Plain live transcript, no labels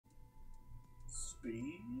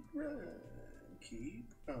Speed run.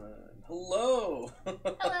 Keep on. Hello!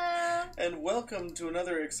 Hello! And welcome to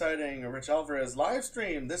another exciting Rich Alvarez live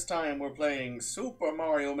stream. This time we're playing Super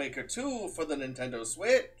Mario Maker 2 for the Nintendo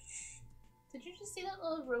Switch. Did you just see that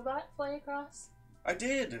little robot fly across? I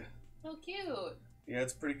did. So cute. Yeah,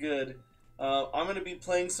 it's pretty good. I'm going to be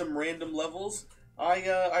playing some random levels.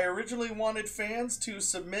 I originally wanted fans to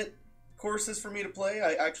submit courses for me to play.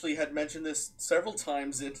 I actually had mentioned this several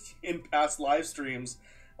times in past live streams,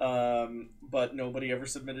 but nobody ever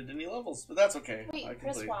submitted any levels. But that's okay. Wait, I can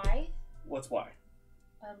press play. Y? What's Y?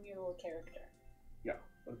 Your little character. Yeah,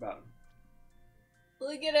 what about him?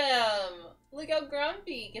 Look at him! Look how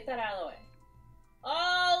grumpy! Get that out of the way.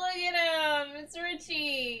 Oh, look at him! It's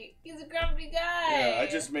Richie! He's a grumpy guy! Yeah, I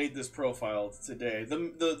just made this profile today.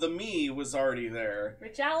 The me was already there.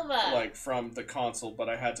 Rich Alva! Like, from the console, but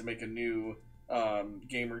I had to make a new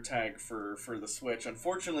gamer tag for the Switch.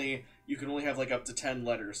 Unfortunately, you can only have, like, up to 10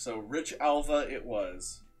 letters, so Rich Alva it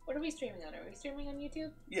was. What are we streaming on? Are we streaming on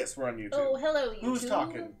YouTube? Yes, we're on YouTube. Oh, hello, YouTube. Who's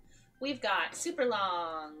talking? We've got Super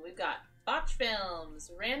Long, we've got Botch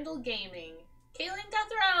Films, Randall Gaming, Kaylin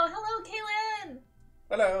Guthrow! Hello, Kaylin!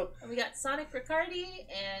 Hello. And we got Sonic Riccardi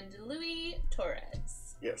and Louis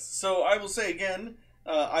Torres. Yes, so I will say again,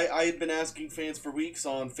 I had been asking fans for weeks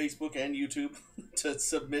on Facebook and YouTube to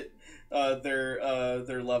submit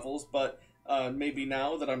their levels, but maybe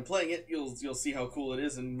now that I'm playing it, you'll see how cool it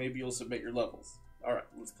is, and maybe you'll submit your levels. All right,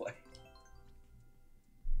 let's play.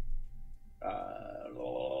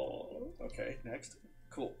 Okay, next.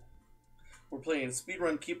 Cool. We're playing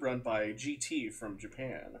Speedrun Keep Run by GT from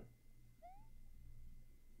Japan.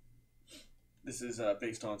 This is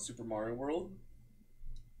based on Super Mario World.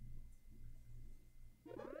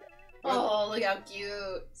 Oh, look how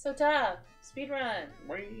cute. So tough. Speedrun.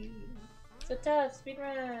 Whee! So tough.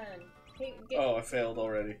 Speedrun. Hey, Oh, I failed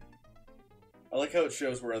already. I like how it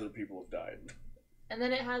shows where other people have died. And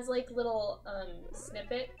then it has like little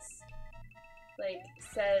snippets. Like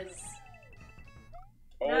says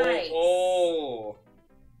nice. Oh!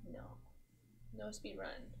 No. No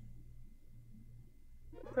speedrun.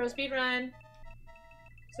 Pro speedrun.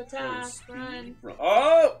 So tough. Run.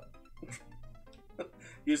 Oh!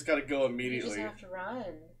 You just gotta go You immediately. just have to run.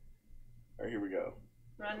 Alright, here we go.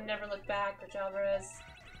 Run and never look back, Rich Alvarez.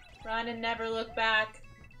 Run and never look back.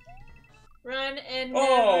 Run and never...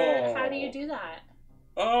 Oh! How do you do that?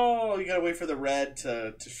 Oh, you gotta wait for the red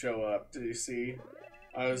to show up. Did you see?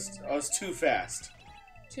 I was too fast.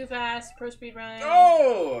 Too fast. Pro speed run.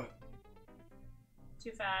 Oh!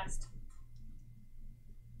 Too fast.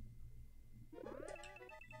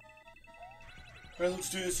 Alright, let's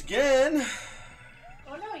do this again.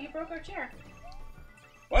 Oh no, you broke our chair.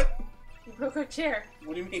 What? You broke our chair.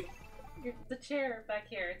 What do you mean? The chair back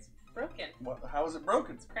here, it's broken. What? How is it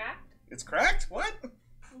broken? It's cracked. It's cracked? What?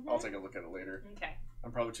 Mm-hmm. I'll take a look at it later. Okay.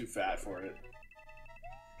 I'm probably too fat for it.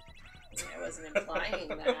 I wasn't implying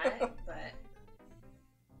that, but...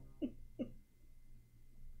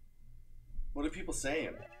 What are people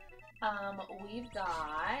saying? We've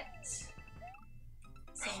got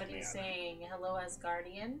somebody man. saying hello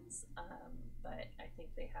Asgardians, but I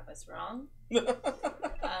think they have us wrong.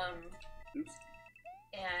 Oops.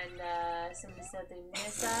 And somebody said they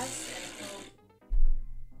miss us and hope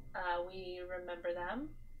we remember them.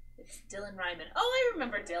 It's Dylan Ryman. Oh, I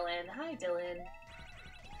remember Dylan. Hi, Dylan.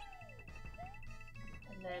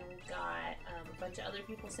 And then we've got a bunch of other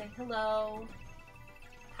people saying hello.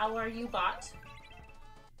 How are you, bot?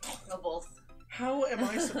 Oh, both. How am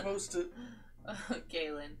I supposed to...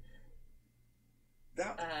 Galen.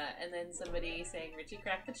 That... And then somebody saying Richie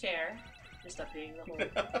cracked the chair. Just updating the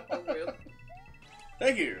whole group.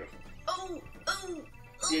 Thank you. Oh!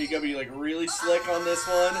 Yeah, you gotta be like really slick on this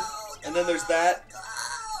one. And then there's that.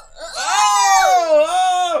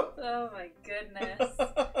 Oh! Oh my goodness.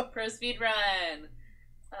 Pro speed run.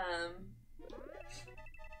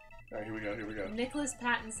 Alright, here we go. Nicholas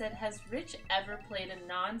Patton said, has Rich ever played a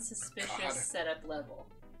non-suspicious God. setup level?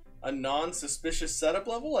 A non-suspicious setup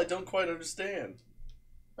level? I don't quite understand.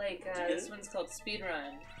 Like, this one's called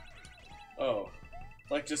Speedrun. Oh.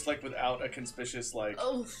 Like, just like without a conspicuous, like...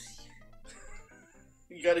 Oh!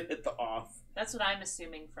 You gotta hit the off. That's what I'm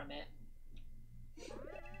assuming from it.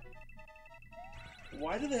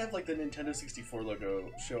 Why do they have, like, the Nintendo 64 logo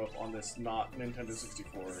show up on this not Nintendo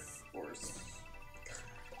 64 course?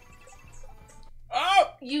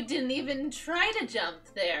 Oh! You didn't even try to jump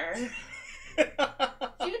there.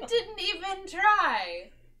 You didn't even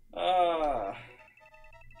try.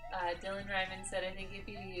 Dylan Ryman said, I think if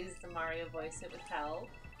you use the Mario voice, it would help.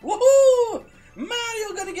 Woohoo!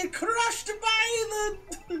 Mario gonna get crushed by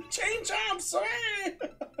the chain jump, sorry!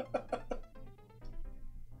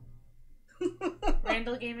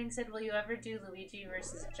 Randall Gaming said, "Will you ever do Luigi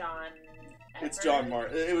versus John?" It's John Mar.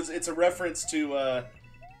 It's a reference to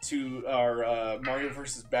our Mario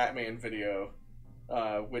versus Batman video,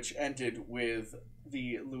 which ended with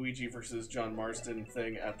the Luigi versus John Marston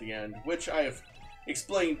thing at the end, which I have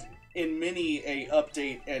explained in many a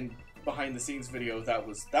update and behind the scenes video. That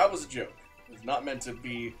was a joke. It was not meant to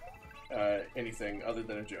be anything other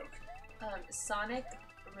than a joke. Sonic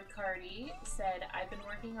Riccardi said, "I've been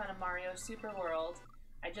working on a Mario Super World.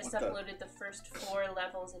 I just uploaded the first 4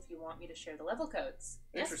 levels if you want me to share the level codes."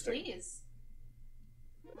 Interesting. Yes, please.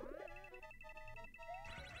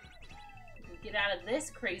 Get out of this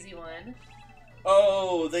crazy one.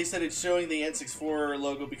 Oh, they said it's showing the N64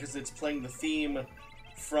 logo because it's playing the theme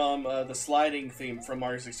from the sliding theme from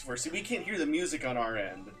Mario 64. See, we can't hear the music on our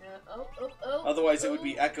end. No. Otherwise, it would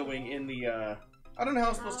be echoing in the, I don't know how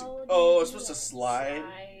I'm supposed to... Oh, I'm supposed to slide?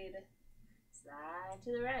 Slide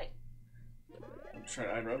to the right.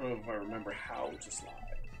 I don't know if I remember how to slide.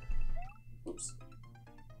 Oops.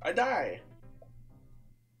 I die!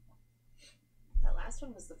 That last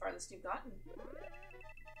one was the farthest you've gotten.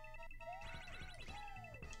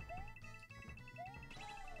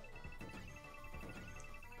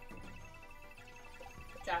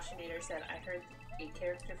 Joshinator said, "I heard a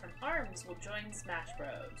character from ARMS will join Smash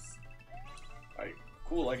Bros."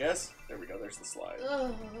 Cool, I guess. There we go, there's the slide.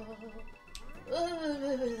 Oh.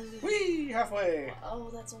 Whee! Halfway! Oh,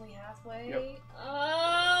 that's only halfway? Yep.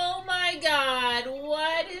 Oh my god,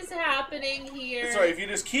 what is happening here? That's right, if you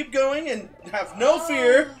just keep going and have no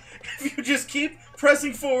fear, if you just keep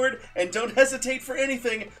pressing forward and don't hesitate for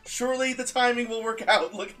anything, surely the timing will work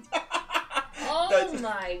out. Look at that. Oh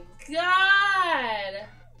my god!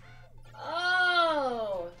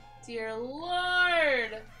 Oh, dear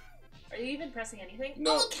lord! Are you even pressing anything?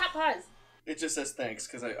 No. Oh, cat paws! It just says thanks,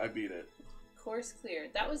 because I beat it. Course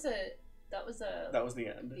cleared. That was the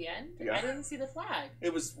end. The end? Yeah. I didn't see the flag.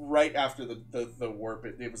 It was right after the warp.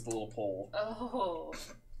 It was the little pole. Oh.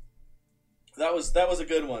 That was a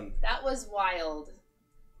good one. That was wild.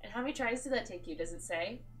 And how many tries did that take you? Does it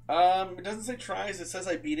say? It doesn't say tries. It says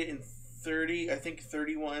I beat it in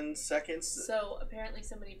 31 seconds. So apparently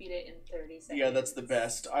somebody beat it in 30 seconds. Yeah, that's the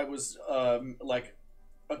best. I was like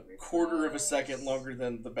a quarter of a second longer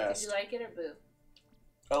than the best. Did you like it or boo?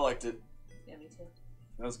 I liked it. Yeah, me too.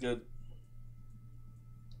 That was good.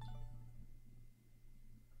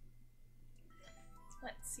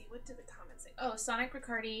 Let's see, what did the comments say? Oh, Sonic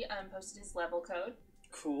Riccardi posted his level code.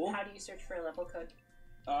 Cool. How do you search for a level code?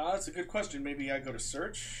 That's a good question. Maybe I go to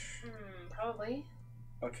search? Probably.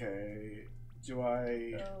 Okay. Do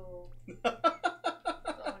I... Oh.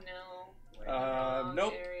 Oh no. We're in the wrong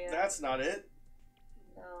nope. area. That's not it.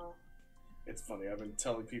 No. It's funny. I've been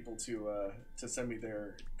telling people to send me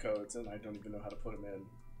their codes, and I don't even know how to put them in.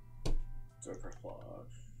 So I press plug.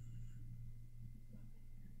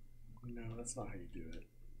 No, that's not how you do it.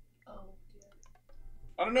 Oh dear.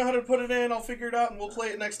 I don't know how to put it in. I'll figure it out, and we'll play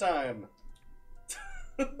it next time.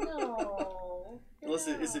 No. Unless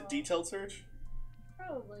is it detailed search?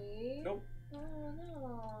 Probably. Nope. Oh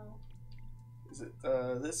no. Is it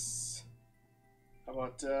this? How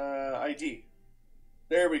about ID?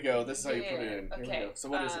 There we go. This is how you put it in. Okay. Here we go. So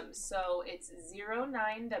what is it? So it's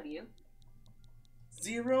 09W.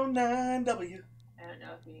 09W. I don't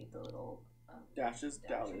know if you need the little Dashes.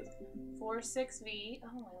 Doubt it. 46V. Oh,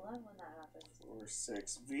 I love when that happens.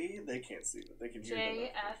 46V. They can't see it. They can hear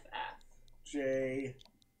it. JFF.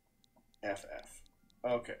 JFF.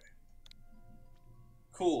 Okay.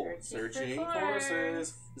 Cool. Searching Searching for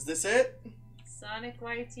courses. Is this it? Sonic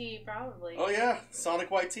YT, probably. Oh yeah, Sonic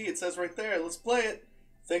YT. It says right there. Let's play it.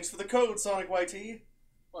 Thanks for the code, Sonic YT.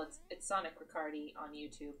 Well, it's Sonic Riccardi on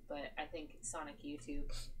YouTube, but I think Sonic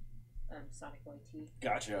YouTube, Sonic YT.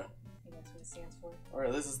 Gotcha. I think that's what it stands for. All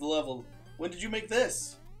right, this is the level. When did you make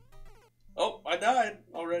this? Oh, I died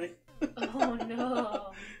already. Oh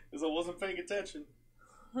no! Because I wasn't paying attention.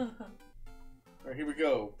 All right, here we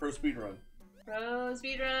go. Pro speedrun. Pro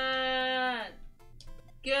speedrun!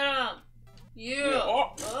 Get him! Yeah.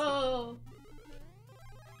 Oh. Oh!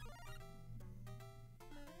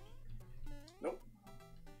 Nope.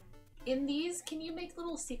 In these, can you make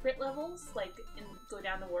little secret levels? Like, and go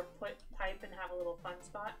down the warp pipe and have a little fun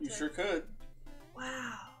spot? You sure could.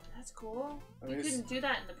 Wow, that's cool. I mean, You couldn't do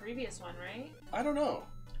that in the previous one, right? I don't know.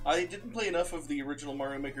 I didn't play enough of the original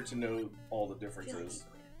Mario Maker to know all the I feel like you differences.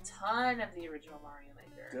 played a ton of the original Mario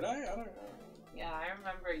Maker. Did I? I don't know. Yeah, I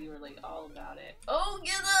remember you were like all about it. Oh,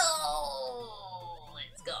 get oh,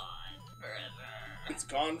 it's gone forever. It's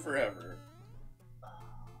gone forever.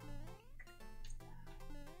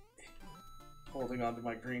 Holding on to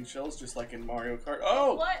my green shells, just like in Mario Kart.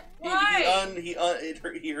 Oh! What? Why?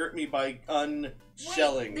 He hurt me by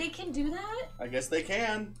unshelling. Wait, they can do that? I guess they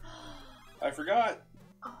can. I forgot.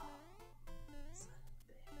 Oh,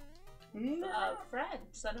 son of a bitch. Friend.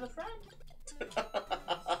 Son of a friend.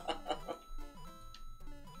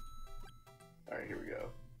 Alright, here we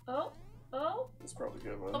go. Oh. That's probably a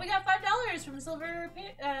good one. Oh, we got $5 from Silver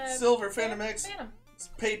Phantom X.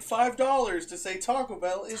 Paid $5 to say Taco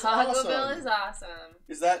Bell is awesome. Taco Bell is awesome.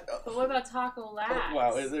 Is that? But what about Taco Labs? Oh,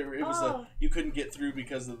 wow, it was you couldn't get through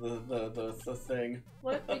because of the thing.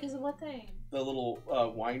 What? Because of what thing? The little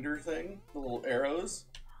winder thing, the little arrows.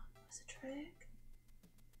 It's a trick.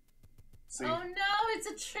 See? Oh no, it's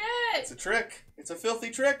a trick. It's a trick. It's a filthy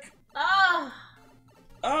trick. Ah.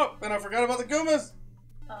 Oh, and I forgot about the Goombas.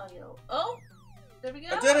 Oh, there we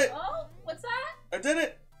go. I did it. Oh, what's that? I did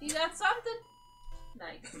it. You got something.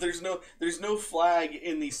 Nice. There's no flag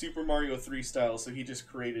in the Super Mario 3 style, so he just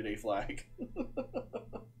created a flag.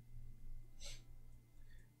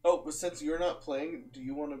 Oh, but since you're not playing, do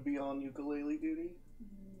you want to be on ukulele duty?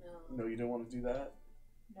 No. No, you don't want to do that?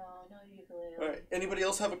 No ukulele. Alright, anybody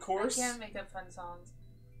else have a course? I can't make up fun songs.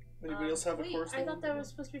 Anybody else have a course? I thought there was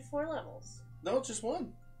supposed to be 4 levels. No, it's just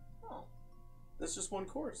one. Oh. That's just one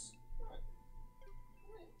course.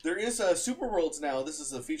 There is Super Worlds now. This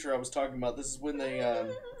is a feature I was talking about. This is when they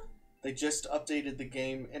just updated the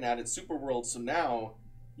game and added Super Worlds. So now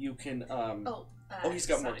you can. He's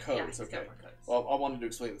got more codes. Yeah, he's okay. got more codes. Well, I wanted to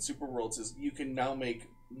explain that Super Worlds is you can now make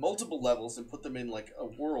multiple levels and put them in like a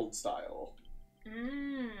world style.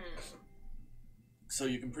 So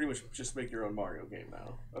you can pretty much just make your own Mario game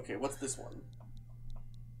now. Okay, what's this one?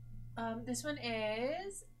 This one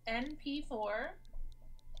is NP4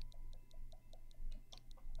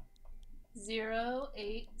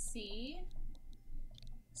 08C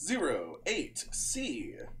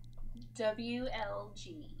 08C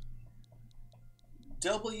WLG.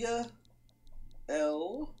 WL.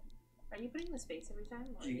 Are you putting the space every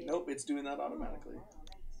time? G. Nope, it's doing that automatically. Oh,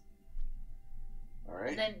 nice. All right.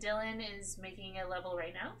 And then Dylan is making a level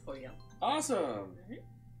right now for you. Awesome.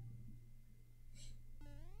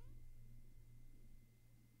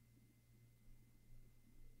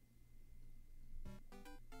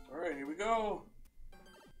 All right, here we go.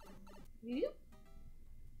 Yep.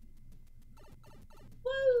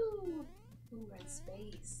 Woo! Ooh, red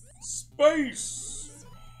space. Space.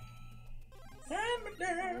 Oh,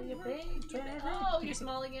 you're big. Oh, you're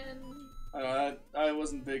small again. I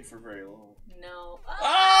wasn't big for very long. No.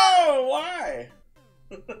 Oh, why?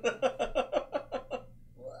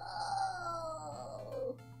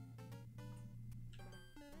 Whoa.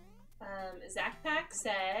 Zach Pack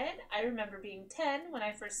said, I remember being 10 when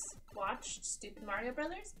I first watched Stupid Mario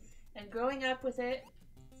Brothers and growing up with it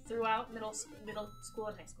throughout middle school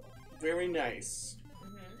and high school. Very nice.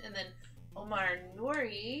 And then Omar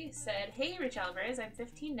Nouri said, hey, Rich Alvarez, I'm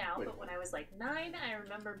 15 now, but when I was like 9, I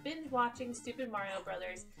remember binge watching Stupid Mario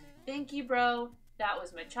Brothers. Thank you, bro. That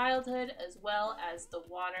was my childhood, as well as the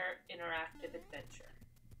water interactive adventure.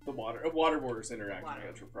 The Waterboarders interactive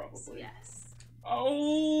adventure, probably. Yes.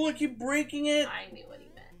 Oh, I keep breaking it. I knew what he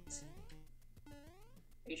meant.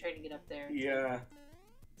 Are you trying to get up there? Yeah.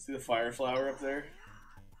 See the fire flower up there?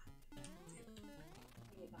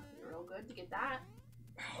 You got to be real good to get that.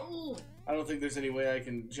 Oh. I don't think there's any way I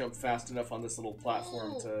can jump fast enough on this little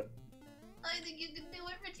platform to... I think you can do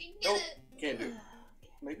it, Richie. Get it. Can't do it.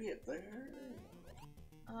 Maybe up there?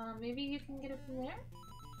 Maybe you can get it from there?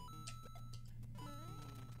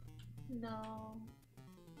 No.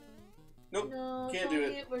 Nope. No, can't do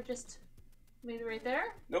it. We're just... Maybe right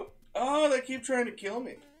there? Nope. Oh, they keep trying to kill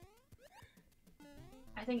me.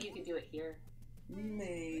 I think you could do it here.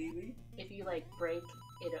 Maybe. If you, like, break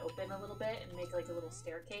it open a little bit and make, like, a little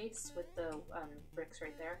staircase with the bricks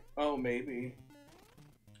right there. Oh, maybe.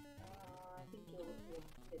 I think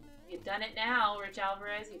you've done it now, Rich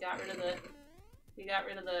Alvarez. You got rid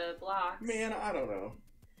of the blocks. Man, I don't know.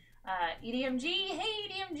 EDMG,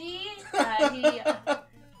 hey EDMG.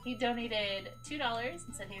 He donated $2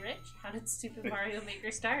 and said, "Hey Rich, how did Super Mario Maker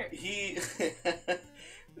start?"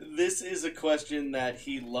 This is a question that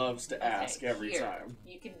he loves to ask every time.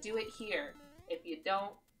 You can do it here. If you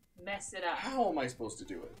don't, mess it up. How am I supposed to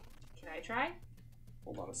do it? Can I try?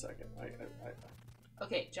 Hold on a second.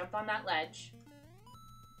 Okay, jump on that ledge.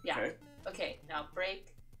 Yeah. Okay. Okay, now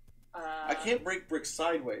break. I can't break bricks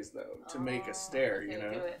sideways though to make a stair. Okay, you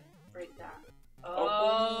know. Do it. Break that.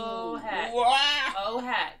 Oh heck. Wow. Oh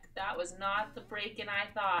heck. That was not the break-in I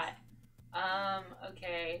thought.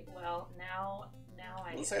 Okay. Well, now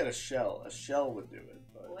I. Let's say I had a shell. A shell would do it.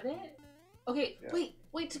 But... Would it? Okay, Yeah.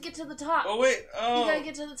 wait to get to the top. Oh, wait. Oh. You gotta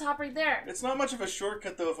get to the top right there. It's not much of a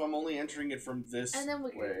shortcut, though, if I'm only entering it from this And then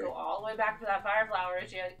we way. can go all the way back for that fire flower.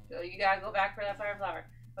 You gotta go back for that fire flower.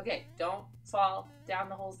 Okay, don't fall down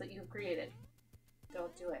the holes that you've created.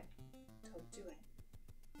 Don't do it. Don't do it.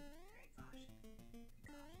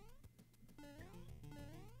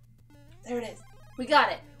 There it is. We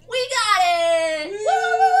got it. We got it!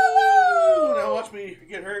 Woo! Now watch me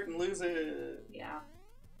get hurt and lose it. Yeah.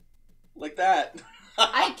 Like that.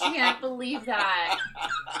 I can't believe that.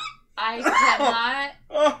 I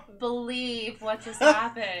cannot believe what just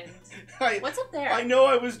happened. What's up there? I know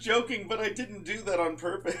I was joking, but I didn't do that on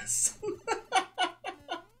purpose.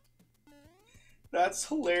 That's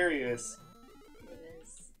hilarious. It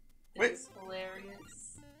is. Wait. It's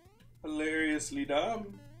hilarious. Hilariously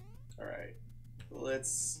dumb. Alright.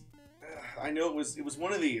 Let's... I know it was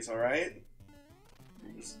one of these, alright?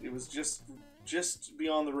 It was just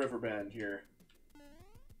beyond the river bend here.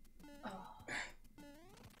 Oh.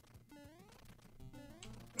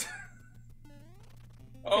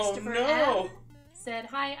 Oh Christopher no! M. said,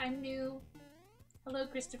 "Hi, I'm new." Hello,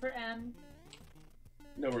 Christopher M.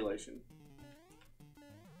 No relation.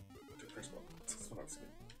 To Chris Paul. That's what I was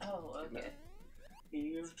saying. Oh, okay.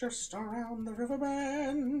 He's just around the river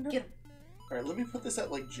bend. Get him. Alright, let me put this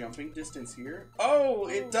at, like, jumping distance here. Oh,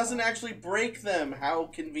 it doesn't actually break them. How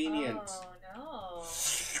convenient. Oh,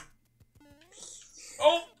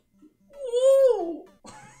 Oh! Woo!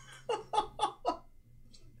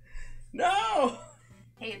 No!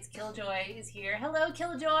 Hey, it's Killjoy is here. Hello,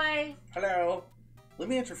 Killjoy. Hello. Let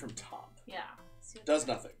me enter from top. Yeah. Does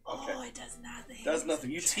nothing. Okay. Oh, it does nothing. Does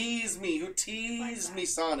nothing. You tease me. You tease me,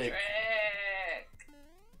 Sonic.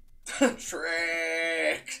 Trick.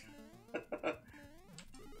 Trick.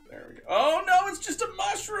 There we go. Oh no, it's just a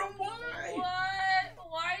mushroom. Why? What?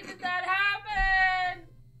 Why did that happen?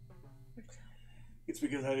 It's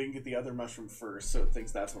because I didn't get the other mushroom first, so it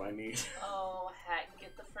thinks that's what I need. Oh, heck.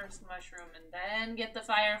 Get the first mushroom and then get the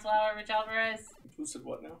fire flower, Rich Alvarez. Who said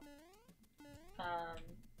what now?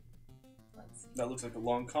 Let's see. That looks like a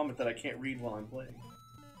long comment that I can't read while I'm playing.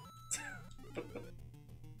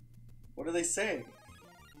 What are they saying?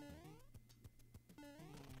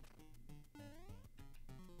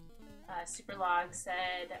 Superlog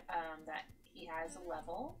said that he has a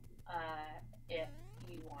level if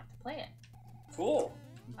you want to play it. Cool.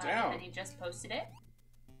 Down. And he just posted it.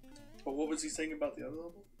 But what was he saying about the other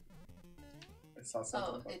level? I saw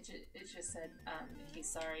something. Oh, it just said he's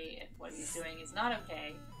sorry if what he's doing is not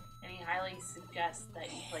okay, and he highly suggests that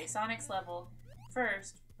you play Sonic's level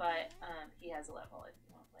first, but he has a level if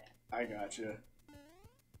you want to play it. I gotcha.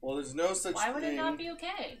 Well, there's no such Why would thing it not be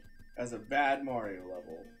okay? as a bad Mario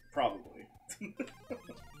level. Probably.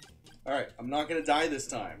 Alright, I'm not gonna die this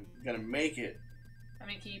time. I'm gonna make it. I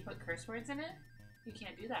mean, can you put curse words in it? You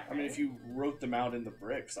can't do that, right? I mean, if you wrote them out in the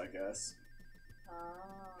bricks, I guess.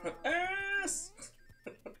 Oh. Ass!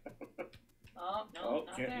 Oh, no, Oh,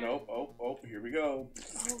 not can't, there. nope. Oh, here we go.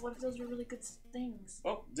 Oh, what if those were really good things?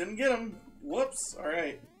 Oh, didn't get him. Whoops.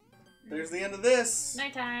 Alright. There's the end of this.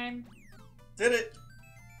 Nighttime. Did it.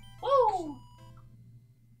 Woo!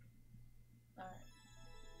 Alright.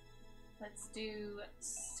 Let's do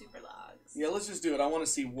super logs. Yeah, let's just do it. I want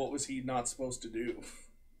to see what was he not supposed to do.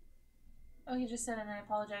 Oh, you just said, and I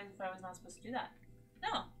apologize if I was not supposed to do that.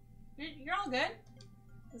 No. You're all good.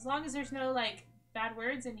 As long as there's no, like, bad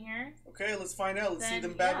words in here. Okay, let's find out. Let's see Then,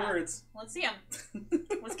 them bad yeah. words. Let's see them.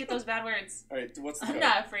 Let's get those bad words. Alright, what's the I'm code?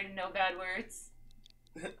 not afraid of no bad words.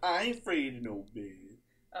 I ain't afraid of no bed.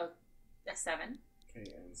 Oh, S7.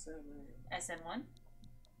 Okay, and 7. SN1.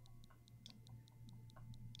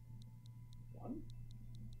 1?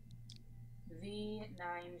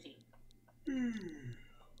 V9G.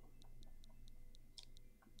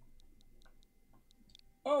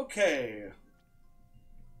 Okay.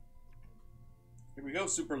 Here we go,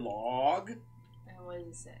 super log. And what does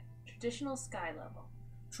it say? Traditional sky level.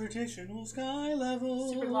 Traditional sky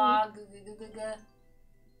level. Super log.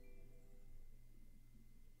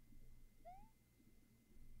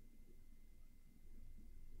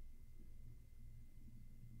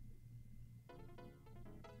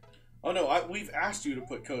 Oh no, we've asked you to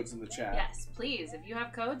put codes in the chat. Yes, please. If you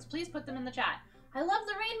have codes, please put them in the chat. I love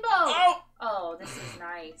the rainbow. Oh! Oh, this is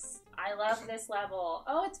nice. I love this level.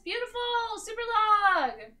 Oh, it's beautiful. Super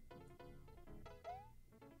log.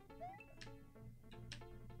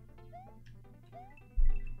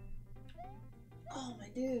 Oh, my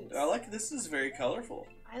dudes. I like this. Is very colorful.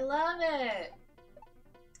 I love it.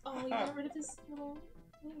 Oh, you got rid of his little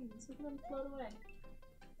wings. Look at them float away.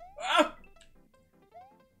 Ah!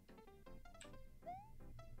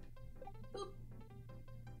 Boop.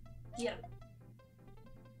 Get him.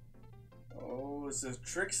 Oh, it's a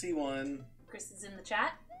tricksy one. Chris is in the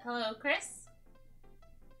chat. Hello, Chris.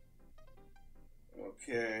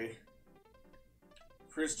 Okay.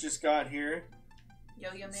 Chris just got here.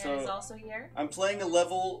 Yo-Yo Man is also here. I'm playing a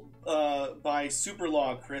level by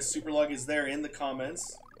Superlog, Chris. Superlog is there in the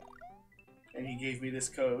comments. And he gave me this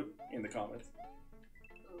code in the comments.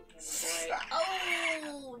 Ooh,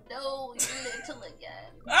 oh, no, you're little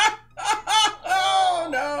again. Oh,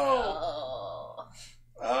 no! Oh.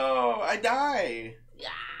 Oh, I die. Yeah.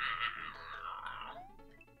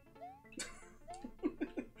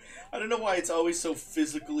 I don't know why it's always so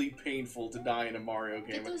physically painful to die in a Mario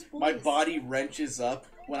game. My body wrenches up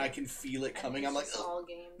when I can feel it coming. I'm like, all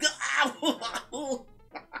games.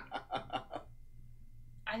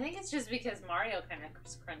 I think it's just because Mario kind of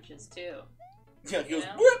crunches too. Yeah, he goes.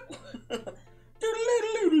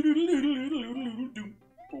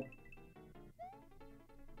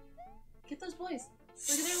 Get those boys.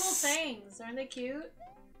 Look at their little fangs. Aren't they cute?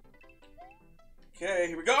 Okay,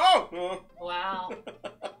 here we go. Wow.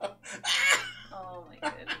 Oh my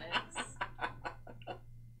goodness.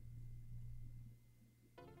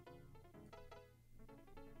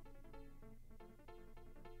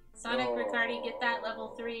 Sonic Riccardi, get that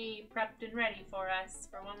level 3 prepped and ready for us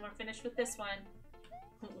for when we're finished with this one.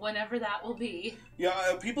 Whenever that will be.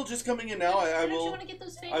 Yeah, people just coming in now. I will. You want to get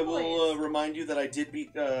those fang I will boys? remind you that I did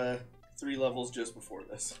beat 3 levels just before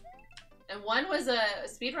this. And one was a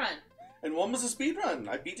speed run. And one was a speed run.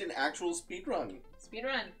 I beat an actual speed run. Speed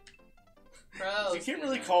run. Bro. You can't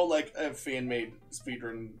really call like a fan made speed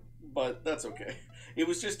run, but that's okay. It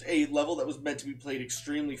was just a level that was meant to be played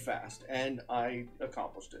extremely fast, and I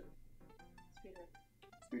accomplished it. Speed run.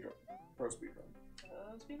 Speed run. Pro speed run.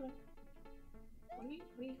 Speed run. What are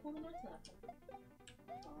you holding on to that for?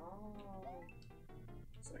 Oh.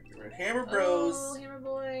 It's like you're at Hammer Bros. Oh, Hammer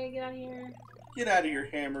Boy, get out of here. Get out of here,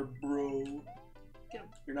 Hammer Bro. Get him.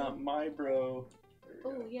 You're not my bro.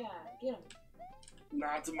 Oh, yeah, get him.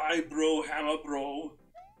 Not my bro, Hammer Bro.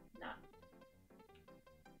 Nah.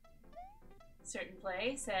 Certain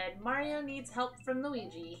Play said, Mario needs help from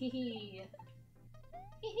Luigi. Hee hee.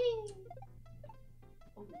 Hee hee.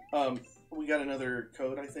 We got another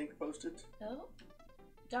code, I think, posted. Oh.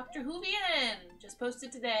 Dr. Hoovian just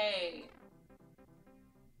posted today.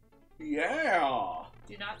 Yeah!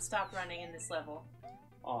 Do not stop running in this level.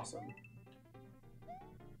 Awesome.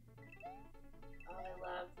 Oh, I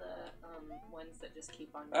love the ones that just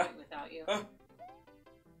keep on going without you.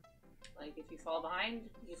 Like, if you fall behind,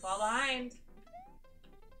 you fall behind.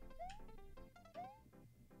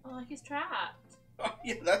 Oh, he's trapped. Oh,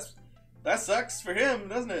 yeah, that sucks for him,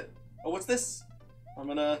 doesn't it? Oh, what's this? I'm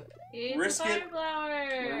gonna risk it. Flower.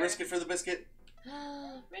 I'm gonna risk it for the biscuit.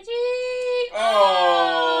 Richie!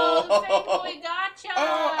 Oh! The big boy gotcha!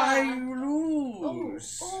 Oh, I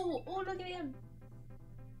lose. Oh, look at him.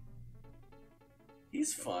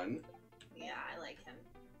 He's fun. Yeah, I like him.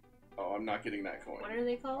 Oh, I'm not getting that coin. What are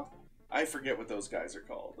they called? I forget what those guys are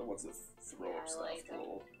called. The ones that throw up stuff. Like them.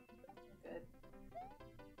 Little... Good.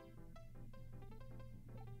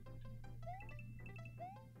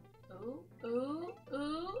 Ooh.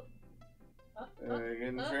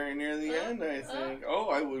 Getting very near the end, I think. Oh,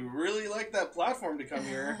 I would really like that platform to come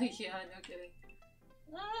here. Yeah, no kidding.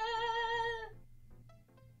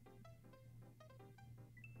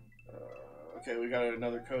 Okay, we got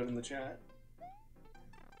another code in the chat.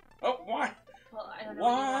 Oh, why? Well, I don't know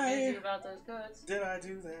what you want me to do about those codes. Did I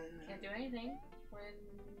do that? Can't do anything when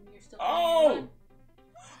you're still playing.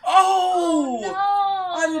 Oh! No!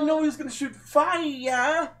 I didn't know he was gonna shoot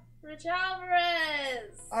fire! Rich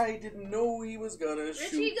Alvarez! I didn't know he was gonna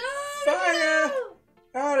shoot go! fire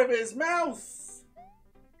out of his mouth!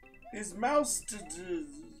 His mouth. Well,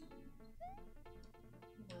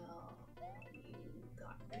 you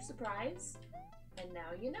got your surprise, and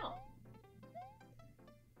now you know.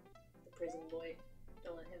 The prison boy.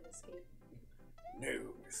 Don't let him escape.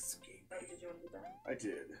 No escape. Oh, did you want to do that? I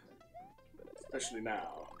did. Especially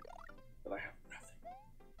now that I have nothing.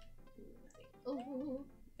 Nothing. Ooh,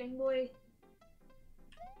 Fang Boy.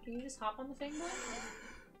 Can you just hop on the Fang Boy?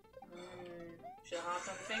 Should have hopped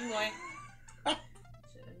on the Fang Boy.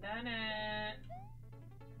 Should have done it.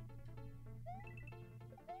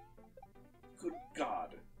 Good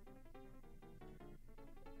God.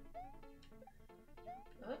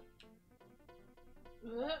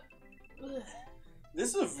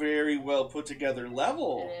 This is a very well put together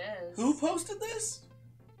level. It is. Who posted this?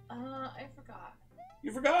 I forgot.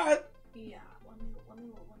 You forgot? Yeah. Let me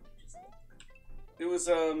just look. It was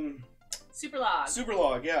Superlog.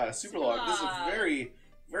 Superlog, yeah, Superlog. This is a very,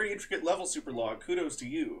 very intricate level, Superlog. Kudos to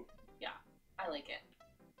you. Yeah, I like it.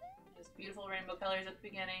 Just beautiful rainbow colors at the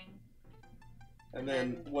beginning. And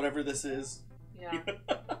then whatever this is. Yeah.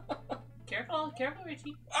 Careful,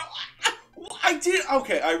 Richie. I did.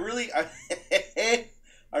 Okay, I really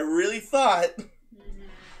thought.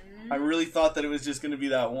 I really thought that it was just going to be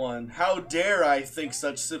that one. How dare I think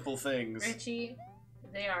such simple things? Richie,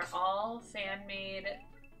 they are all fan-made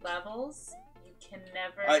levels. You can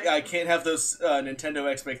never... I can't have those Nintendo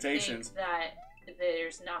expectations. Think that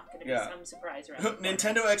there's not going to be some surprise around the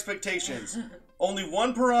Nintendo expectations. Only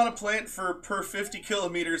one piranha plant per 50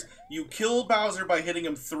 kilometers. You kill Bowser by hitting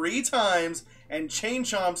him 3 times, and chain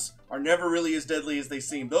chomps are never really as deadly as they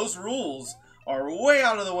seem. Those rules are way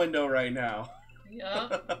out of the window right now.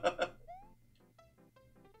 Yup.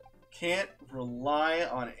 Can't rely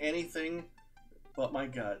on anything but my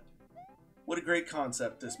gut. What a great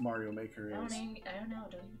concept this Mario Maker is. I don't know.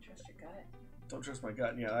 Don't even trust your gut. Don't trust my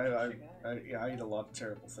gut. Yeah, I eat a lot of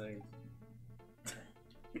terrible things.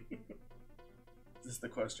 Is this the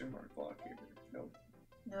question mark block here? Nope.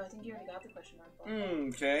 No, I think you already got the question mark block.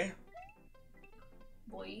 Okay.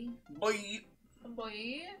 Boy.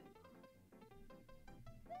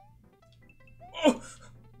 Oh!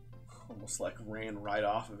 Almost like ran right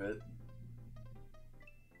off of it.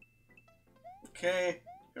 Okay,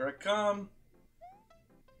 here I come.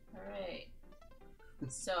 Alright.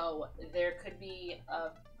 So, there could be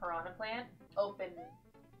a piranha plant open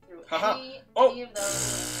through any of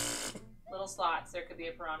those little slots. There could be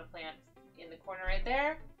a piranha plant in the corner right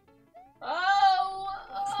there. Oh!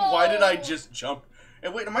 Why did I just jump?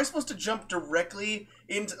 And wait, am I supposed to jump directly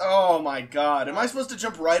into... Oh my god. Am I supposed to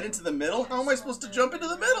jump right into the middle? How am I supposed to jump into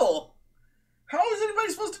the middle? How is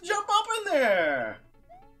anybody supposed to jump up in there?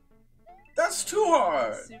 That's too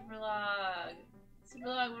hard. Superlog.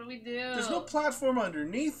 Superlog, what do we do? There's no platform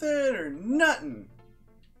underneath it or nothing.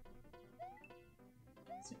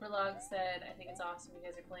 Superlog said, I think it's awesome you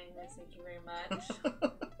guys are playing this. Thank you very much.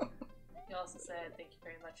 He also said, thank you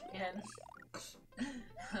very much again.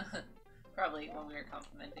 Probably when we were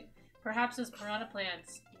complimenting. Perhaps those piranha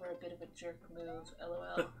plants were a bit of a jerk move,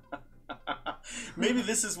 lol. Maybe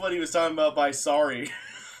this is what he was talking about by sorry.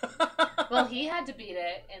 Well, he had to beat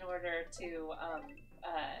it in order to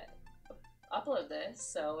upload this,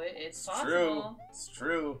 so it's possible. True. It's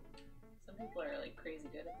true. Some people are like crazy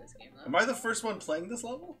good at this game, though. Am I the first one playing this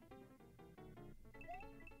level?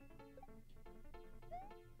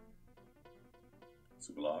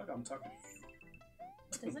 Superlog, I'm talking to you.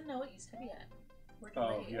 It doesn't know what you said yet. We're delayed.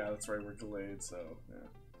 Oh, delayed. yeah, that's right. We're delayed, so,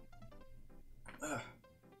 yeah.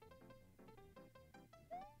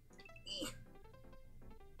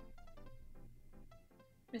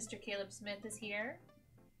 Mr. Caleb Smith is here.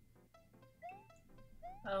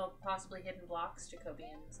 Oh, possibly hidden blocks,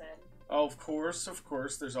 Jacobian said. Oh, of course, of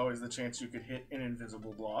course. There's always the chance you could hit an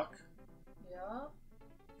invisible block. Yup.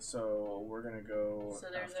 So we're gonna go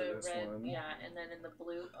after this red, one. Yeah, and then in the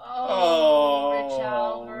blue. Oh, Rich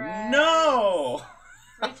Alvarez. No!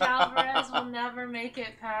 Rich Alvarez will never make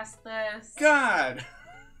it past this. God!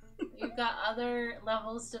 We've got other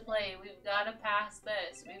levels to play. We've got to pass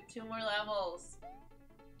this. We have 2 more levels.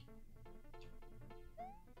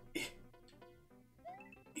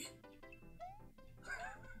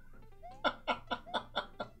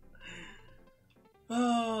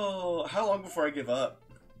 Oh, how long before I give up?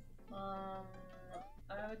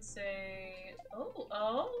 I would say...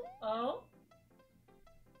 Oh.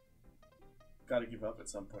 Gotta give up at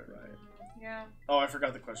some point, right? Yeah. Oh, I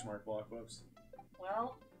forgot the question mark block. Whoops.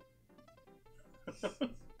 Well.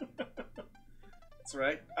 That's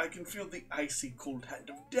right. I can feel the icy cold hand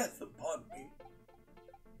of death upon me.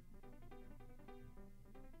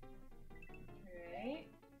 Right.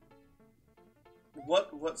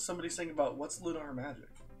 What's somebody saying about what's lunar magic?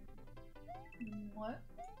 What?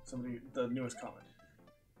 The newest comment.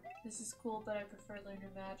 This is cool, but I prefer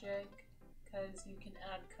Lunar Magic because you can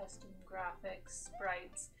add custom graphics,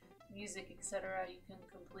 sprites, music, etc. You can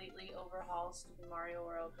completely overhaul Super Mario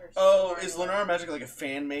World. Is Lunar Magic like a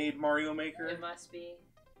fan-made Mario Maker? It must be.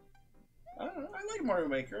 I don't know. I like Mario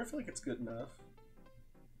Maker. I feel like it's good enough.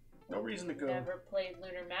 No reason to go. Never played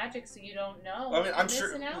Lunar Magic, so you don't know. I mean, I'm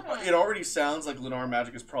sure it already sounds like Lunar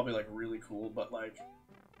Magic is probably like really cool, but like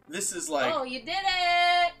this is like. Oh, you did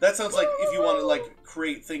it! That sounds like if you want to like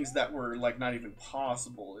create things that were like not even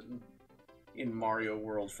possible in Mario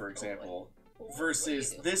World, for example,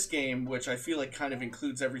 versus this game, which I feel like kind of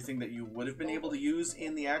includes everything that you would have been able to use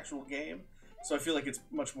in the actual game. So I feel like it's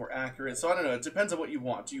much more accurate. So I don't know. It depends on what you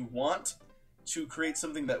want. Do you want to create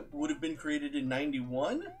something that would have been created in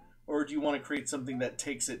 '91? or do you want to create something that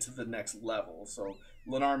takes it to the next level? So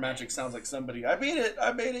Lunar Magic sounds like somebody. I beat it,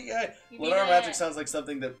 yeah. Lunar Magic sounds like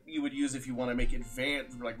something that you would use if you want to make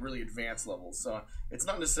advanced, like really advanced levels. So it's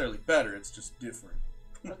not necessarily better; it's just different.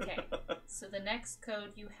 Okay. So the next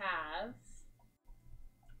code you have.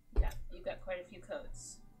 Yeah, you've got quite a few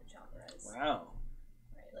codes for Alvarez. Wow. All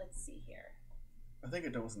right, let's see here. I think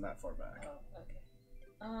it wasn't that far back. Oh, okay.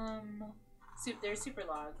 There's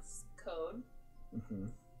Superlog's code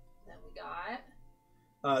that we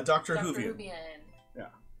got. Dr. Hoovian. Hoovian.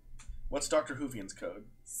 Yeah. What's Dr. Hoovian's code?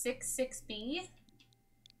 66B.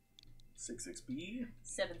 66B.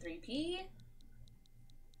 73P.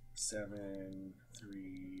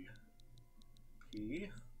 73P.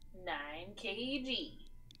 9kg.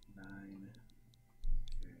 9K.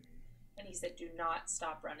 And he said, do not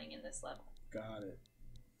stop running in this level. Got it.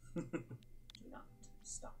 Do not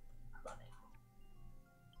stop running.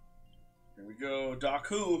 Here we go, Doc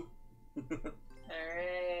Who.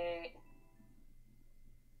 Alright.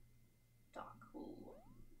 Doc Who.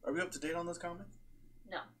 Are we up to date on those comments?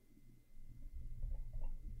 No.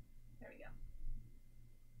 There we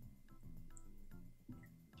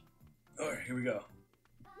go. Alright, here we go.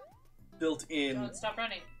 Built in. Don't stop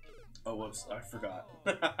running. Oh, whoops, I forgot.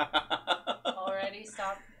 Already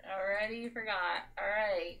stopped. Already you forgot.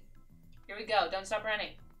 Alright. Here we go. Don't stop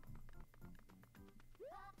running.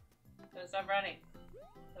 Don't stop running.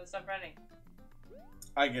 Don't stop running.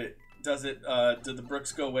 I get it. Does it, did the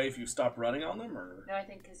bricks go away if you stop running on them, or? No, I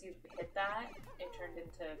think because you hit that, it turned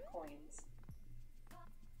into coins. I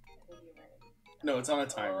think you're right. No, it's on a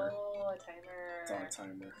timer. Oh, a timer. It's on a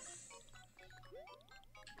timer.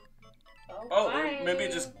 Oh, or maybe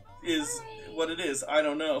it just is what it is. I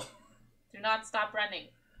don't know. Do not stop running.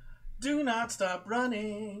 Do not stop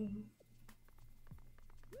running.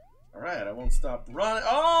 Alright, I won't stop running.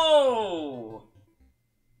 Oh!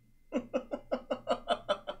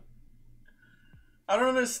 I don't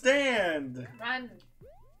understand. Run.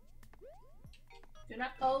 Do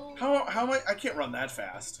not go. How am I can't run that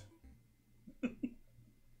fast.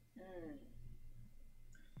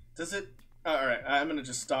 Does it? Alright, I'm gonna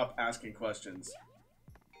just stop asking questions.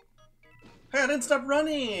 Hey, I didn't stop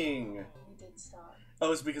running! You did stop.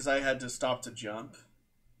 Oh, it's because I had to stop to jump?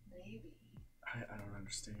 Maybe. I don't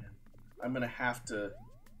understand. I'm gonna have to...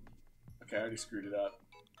 Okay, I already screwed it up.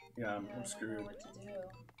 Yeah, I'm screwed. I don't know what to do.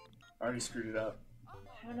 I already screwed it up.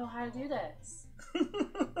 I don't know how to do this.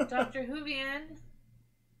 Dr. Hoovian.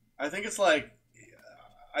 I think it's like...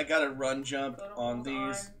 I gotta run jump on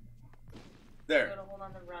these. There. Gotta hold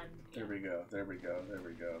on the run. There we go. There we go. There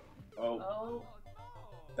we go. Oh. Oh.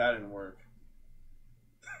 That didn't work.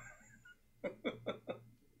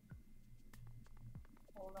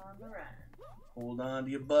 Hold on the run. Hold on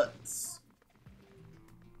to your butts.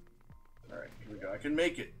 Alright, here we go. I can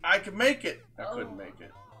make it. I can make it! I couldn't make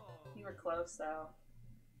it. You were close, though.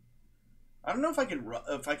 I don't know if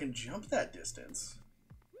I can jump that distance.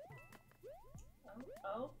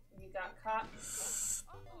 Oh, you got caught.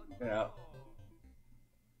 Yeah.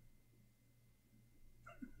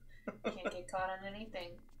 Can't get caught on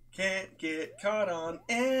anything. Can't get caught on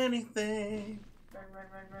anything. Run, run,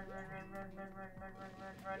 run, run, run, run, run, run, run, run, run,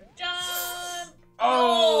 run, run, jump!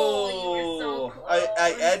 Oh! You were so close.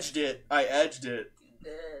 I edged it. I edged it. You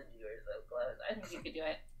did. You were so close. I think you could do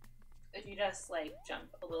it. If you just, like,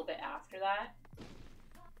 jump a little bit after that.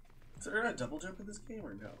 Is there a double jump in this game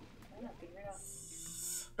or no? I don't know, figure it out.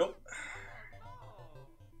 Nope.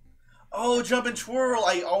 Oh, jump and twirl!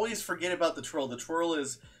 I always forget about the twirl. The twirl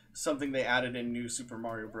is something they added in New Super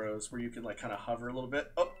Mario Bros. Where you can, like, kind of hover a little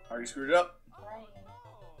bit. Oh, already screwed it up. Right.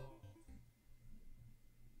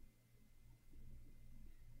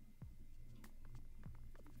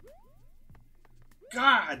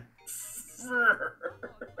 God!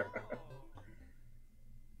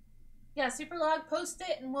 Yeah, Superlog, post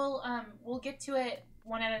it and we'll get to it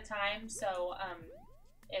one at a time. So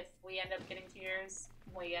if we end up getting to yours,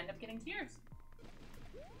 we end up getting to yours.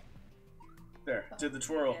 There, did the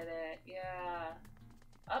twirl. Did it, yeah.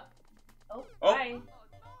 Up. Oh, oh. Bye.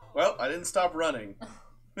 Well, I didn't stop running.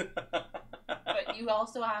 But you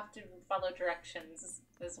also have to follow directions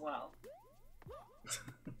as well.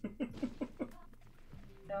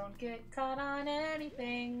 Don't get caught on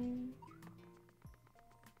anything.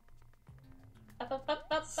 Up, up, up,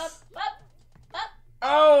 up, up, up, up.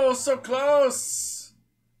 Oh, so close!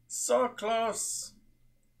 So close.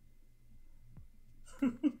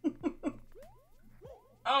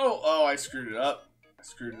 Oh, I screwed it up. I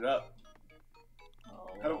screwed it up.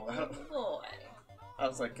 Oh, how boy. I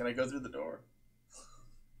was like, can I go through the door?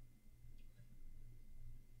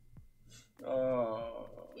 Oh.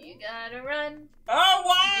 You gotta run. Oh, You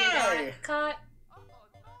why? got caught.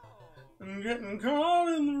 I'm getting caught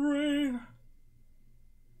in the rain.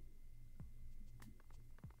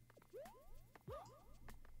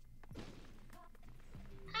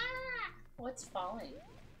 Ah! What's falling?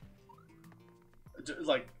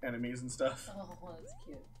 Like enemies and stuff. Oh, that's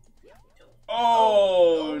cute.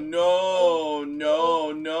 Oh, no,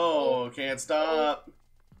 no, no. Can't stop.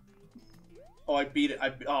 Oh, I beat it.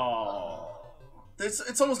 Oh.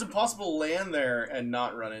 It's almost impossible to land there and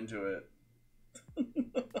not run into it.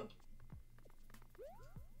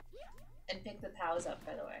 And pick the POWs up,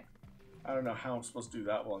 by the way. I don't know how I'm supposed to do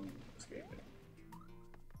that while I'm escaping.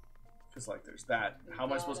 Because, like, there's that. How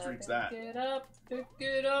am I supposed to reach that? Pick it up, pick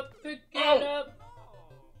it up, pick Oh! it up.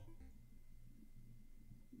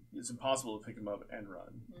 It's impossible to pick him up and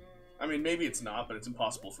run. I mean, maybe it's not, but it's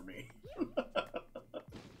impossible for me.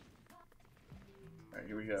 Alright,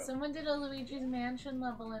 here we go. Someone did a Luigi's Mansion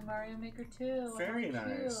level in Mario Maker 2. Very How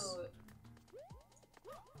nice. cute.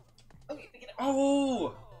 Okay, pick it up.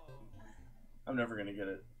 Oh! I'm never gonna get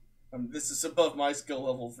it. This is above my skill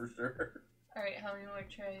level for sure. Alright, how many more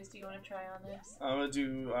tries do you want to try on this? I'm gonna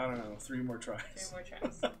do, I don't know, 3 more tries. 3 more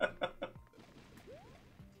tries.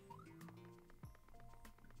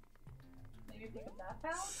 Maybe pick up that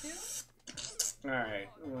POW too? Alright,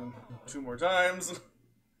 2 more times.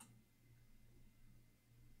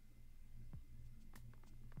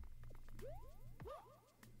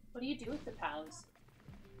 What do you do with the POWs?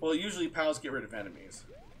 Well, usually POWs get rid of enemies.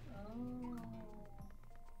 Oh.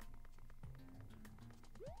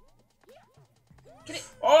 Get it!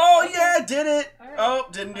 Oh, yeah, did it! All right. Oh,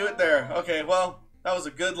 didn't do it there. Okay, well, that was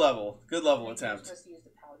a good level. Good level You're attempt. supposed to use the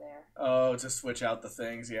POW there. Oh, to switch out the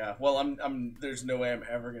things, yeah. Well, there's no way I'm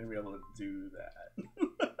ever going to be able to do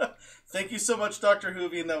that. Thank you so much, Dr.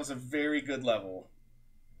 Hoovian. That was a very good level.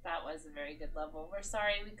 That was a very good level. We're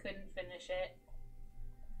sorry we couldn't finish it.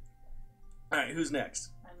 Alright, who's next?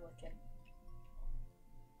 I'm looking.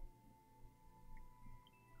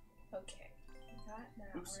 Okay. Got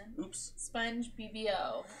that Oops, one. oops. Sponge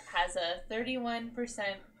BBO has a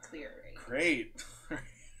 31% clear rate. Great.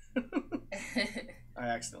 I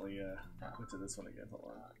accidentally went to this one again. Hold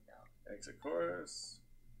on. No. Exit course.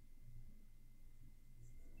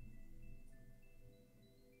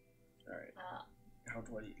 Alright. How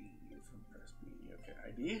do I leave? Press B. Okay,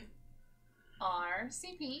 ID.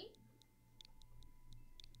 RCP.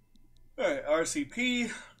 Alright,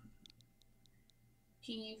 RCP.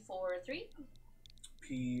 P43.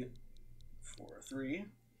 P43.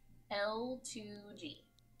 L2G.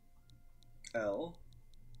 L2G.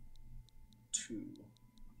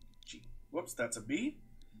 Whoops, that's a B.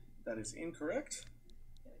 That is incorrect.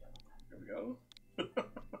 There we go.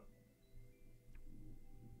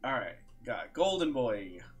 Alright, got Golden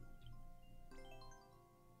Boy.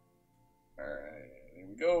 Alright, here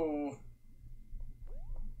we go.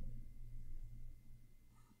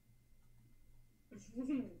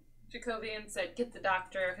 Jacobian said, get the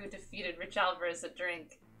doctor who defeated Rich Alvarez a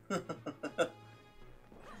drink.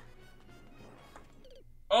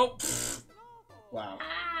 Oh! Pfft. Wow.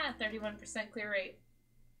 31% clear rate.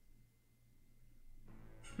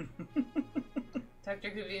 Dr.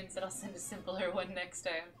 Hoovian said, I'll send a simpler one next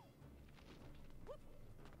time.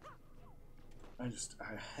 I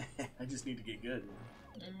just need to get good.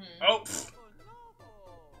 Mm-hmm. Oh! Pfft.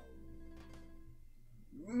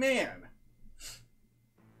 Man!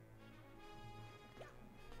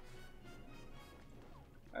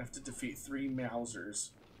 I have to defeat 3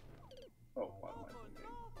 Mousers. Oh, what am I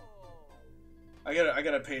thinking? I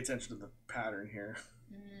gotta pay attention to the pattern here.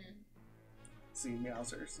 Mm. See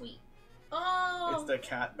Mousers. Sweet. Oh! It's the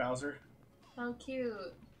cat Bowser. How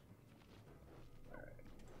cute. Alright.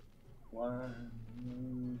 1,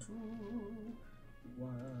 2,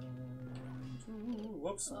 1, 2.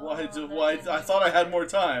 Whoops. Oh, Why? I thought I had more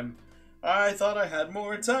time. I thought I had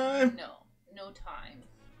more time. No time.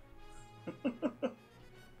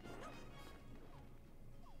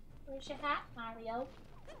 Where's your hat, Mario?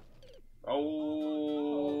 Oh.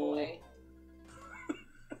 Oh boy.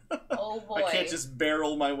 Oh boy. I can't just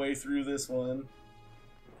barrel my way through this one.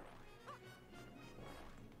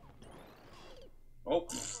 Oh.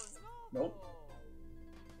 Nope.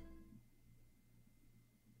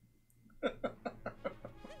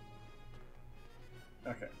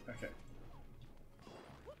 Okay.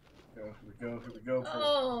 Here we go.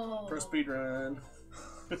 Pro speed run.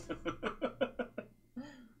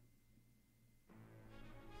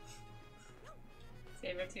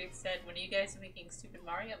 Sabertooth said, when are you guys making Stupid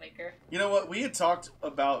Mario Maker? You know what? We had talked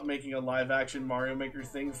about making a live-action Mario Maker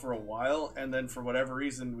thing for a while, and then for whatever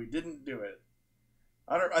reason, we didn't do it.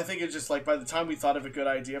 I think it's just like by the time we thought of a good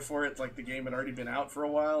idea for it, like the game had already been out for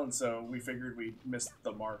a while, and so we figured we missed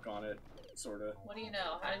the mark on it, sort of. What do you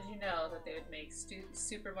know? How did you know that they would make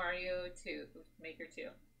Super Mario 2 Maker 2?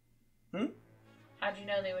 How did you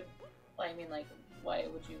know they would? Well, I mean, like, why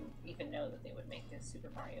would you even know that they would make this Super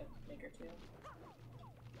Mario Maker 2?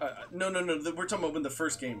 No. We're talking about when the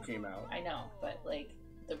first game came out. I know, but like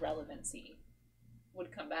the relevancy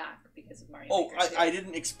would come back because of Mario Maker 2. I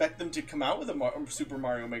didn't expect them to come out with a Super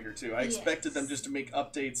Mario Maker 2. I expected them just to make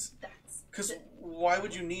updates. Because why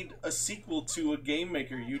would you need a sequel to a game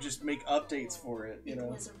maker? You just make updates for it, you know?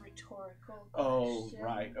 It was a rhetorical question. Oh,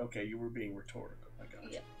 right. Okay, you were being rhetorical. I got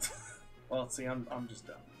you. Yeah. Well, see, I'm just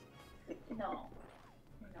dumb. No.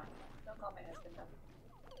 You're not. Don't call my husband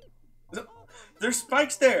dumb. There's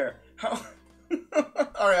spikes there! How...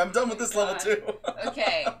 Alright, I'm done with this level too.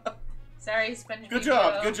 Okay. Sorry, SpongeBob. Good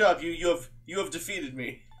job, good job. You have defeated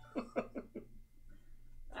me.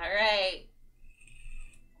 Alright.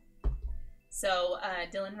 So,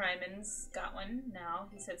 Dylan Ryman's got one now.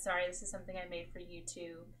 He said, sorry, this is something I made for you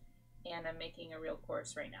two, and I'm making a real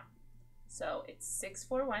course right now. So, it's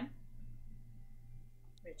 641.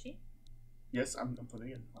 Richie? Yes, I'm putting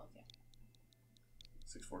it in. Okay.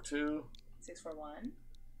 642. 641.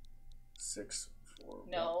 641.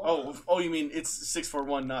 No. Oh, you mean it's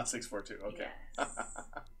 641, not 642. Okay. Yes.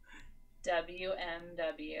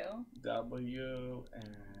 WMW. WMW.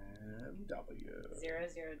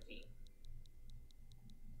 00G.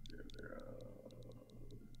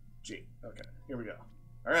 00G. Okay, here we go.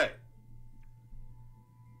 All right.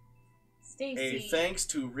 Stacy. A thanks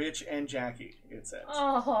to Rich and Jackie, it says.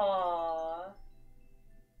 Aww.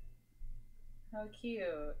 How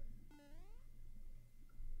cute.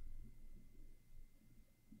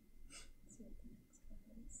 Let's see what the next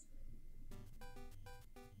one is.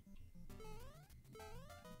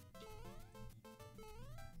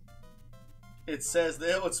 It says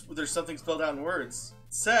there's something spelled out in words.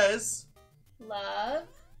 It says Love.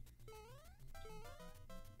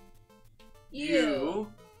 you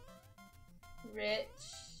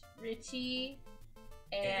Richie,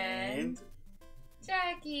 and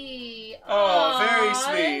Jackie. Oh, very Aw,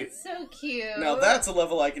 sweet. That's so cute. Now that's a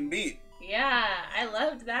level I can beat. Yeah, I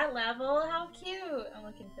loved that level. How cute. I'm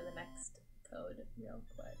looking for the next code real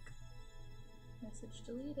quick. Message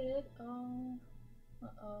deleted. Oh.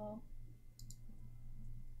 Uh-oh.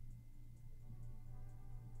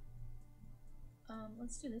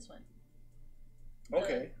 Let's do this one.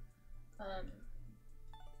 Okay. Um,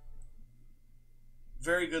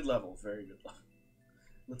 Very good level. Very good level.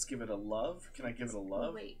 Let's give it a love. Can I give it a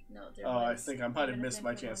love? wait, no. I think I might have missed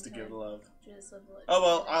my chance to give it a love. Just Oh,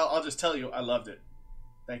 well, I'll just tell you, I loved it.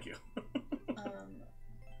 Thank you.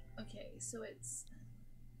 Okay, so it's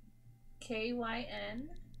KYN.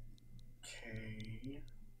 KYN.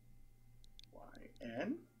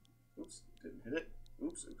 Oops, didn't hit it.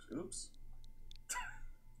 Oops.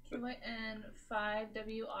 KYN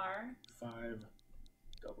 5WR.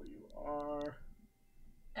 5WR.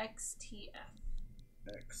 XTF.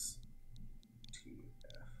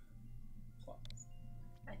 plus.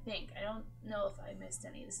 I think. I don't know if I missed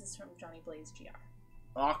any. This is from Johnny Blaze GR.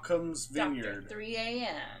 Occam's Vineyard. Dr. 3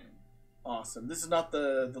 a.m. Awesome. This is not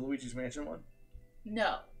the Luigi's Mansion one?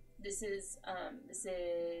 No. This is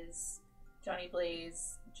Johnny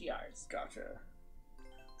Blaze GR's. Gotcha.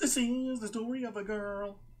 This is the story of a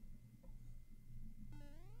girl.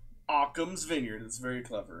 Occam's Vineyard. It's very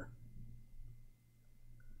clever.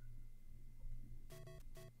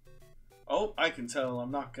 Oh, I can tell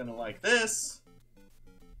I'm not gonna like this.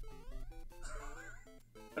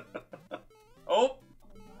 Oh!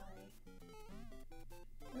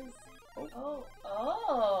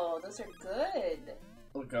 Oh, those are good.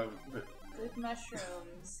 Look out. Good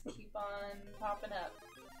mushrooms. Keep on popping up.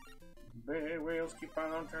 Big wheels keep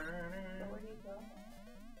on turning. Where do you go?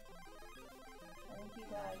 I think you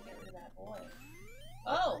gotta get rid of that boy.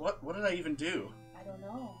 Oh! What did I even do? I don't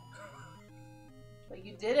know. But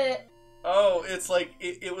you did it. Oh, it's like,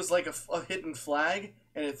 it was like a hidden flag,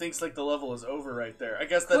 and it thinks like the level is over right there. I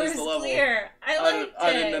guess that is the level. Clear. I liked it.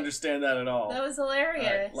 I didn't understand that at all. That was hilarious.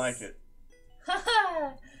 Right, like it.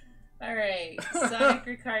 Alright, Sonic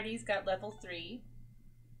Riccardi's got level 3.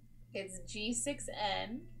 It's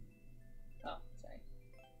G6N. Oh, sorry.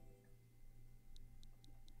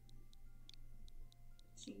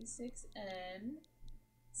 G6N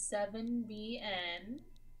 7BN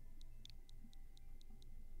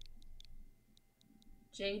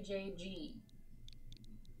JJG.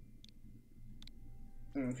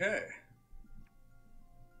 Okay.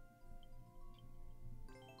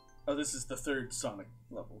 Oh, this is the third Sonic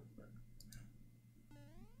level.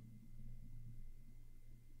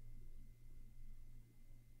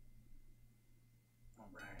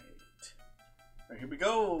 Right, here we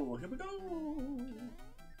go. Here we go.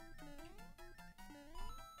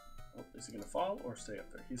 Oh, is he gonna fall or stay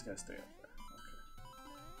up there? He's gonna stay up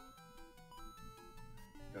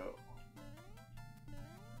there. Okay. Go.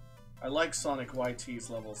 I like Sonic YT's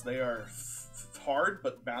levels. They are hard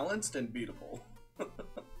but balanced and beatable.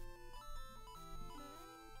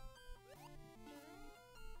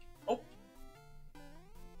 Oh.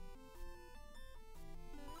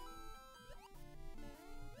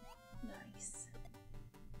 Nice.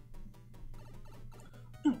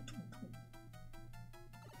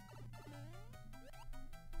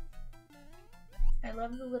 I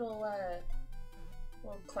love the little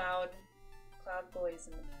cloud boys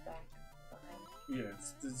in the back behind. Yeah,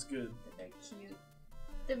 it's good. They're very cute.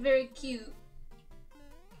 They're very cute.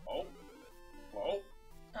 Oh. Oh.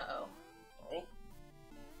 Uh-oh. Oh.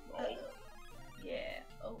 Oh. Yeah.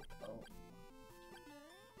 Oh.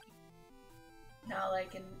 Now,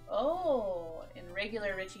 like in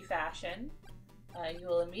regular Richie fashion, you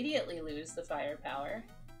will immediately lose the firepower.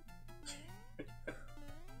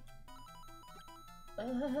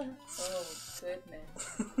 Oh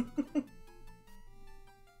goodness.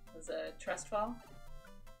 Was a trust fall?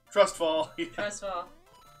 Trust fall. Yeah. Trust fall.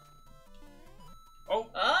 Oh.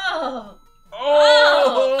 Oh.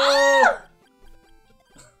 Oh.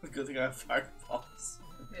 Good thing I have fireballs.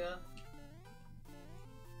 Yeah.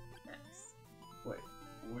 Nice. Wait,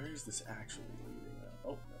 where is this actually leading?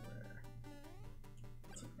 Oh, nowhere.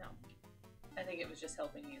 No. I think it was just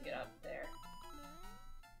helping you get up there.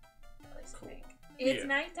 At least I think. It's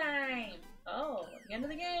nighttime! Oh, the end of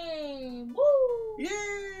the game! Woo!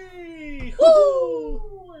 Yay!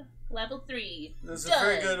 Woo! Level 3. This is a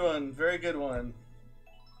very good one. Very good one.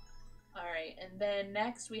 Alright, and then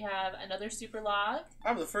next we have another super log.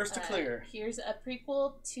 I'm the first to clear. Here's a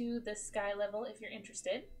prequel to the sky level if you're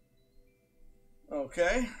interested.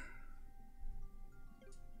 Okay.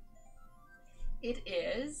 It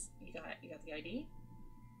is. You got the ID?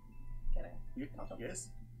 Yes.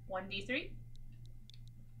 1d3.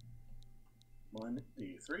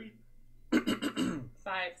 1d3.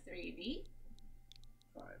 5-3d.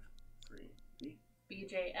 5-3d.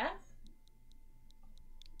 BJF.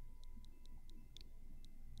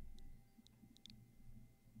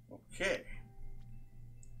 Okay.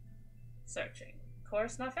 Searching.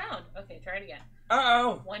 Course not found. Okay, try it again.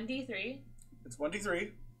 Uh-oh. 1d3. It's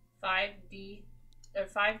 1d3. 5d or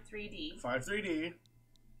 5-3d. 5-3d.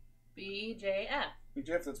 BJF.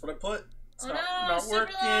 BJF, that's what I put. It's Oh not no,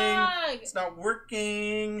 working. super lag! It's not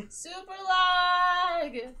working. Super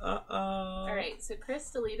lag! Uh-oh. Alright, so Chris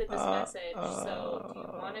deleted this message, so do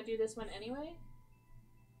you want to do this one anyway?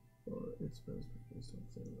 Well, it's supposed to be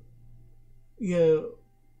something. Yeah.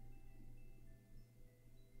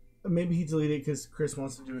 Maybe he deleted it because Chris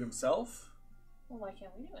wants to Do it himself? Well, why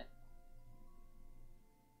can't we do it?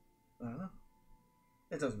 I don't know.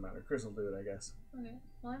 It doesn't matter. Chris will do it, I guess. Okay,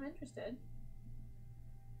 well, I'm interested.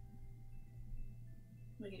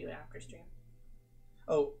 We can do it after stream.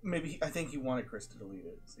 Oh, maybe I think he wanted Chris to delete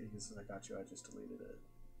it. See, he says, I got you, I just deleted it.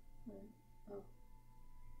 Oh.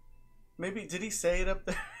 Maybe, did he say it up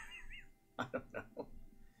there? I don't know.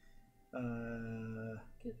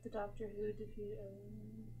 Get the Doctor Who defeat.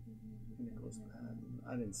 Nicholas Patton.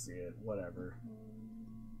 I didn't see it. Whatever.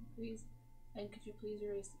 Please. And could you please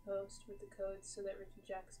erase the post with the codes so that Ricky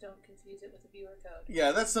Jacks don't confuse it with a viewer code?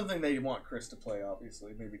 Yeah, that's something they want Chris to play,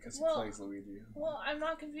 obviously. Maybe because he plays Luigi. Well, I'm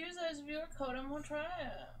not confused that it's a viewer code. I'm gonna try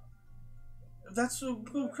it. That's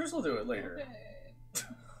Chris will do it later.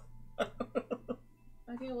 Okay.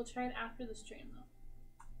 Okay, we'll try it after the stream, though.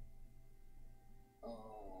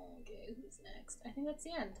 Oh, okay, who's next? I think that's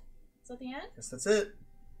the end. Is that the end? Guess that's it.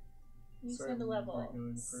 You Sorry, send a level. I'm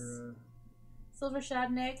going for, Silver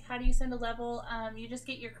Shadnik, how do you send a level? You just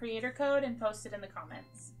get your creator code and post it in the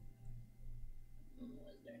comments.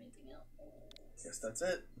 Was there anything else? Guess that's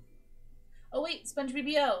it. Oh wait, Sponge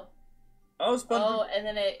BBO. Oh, Sponge. Oh, and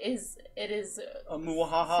then it is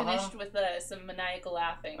Muahaha. finished with some maniacal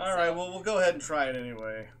laughing. All right, well we'll go ahead and try it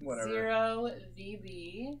anyway. Whatever. 0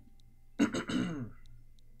 VB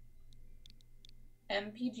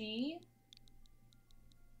MPG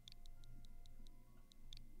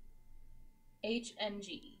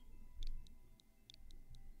HNG.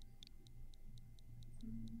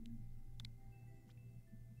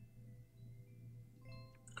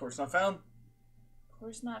 Course not found.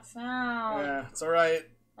 Course not found. Yeah, it's alright.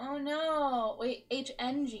 Oh no. Wait,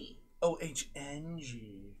 HNG. Oh,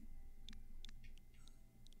 HNG.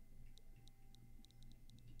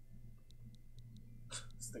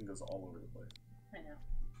 This thing goes all over the place. I know.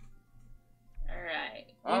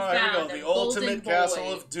 Alright. Oh, here we go. The ultimate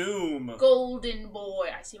castle of doom. Golden boy.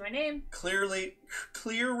 I see my name. Clear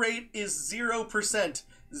rate is 0%.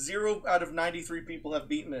 0 out of 93 people have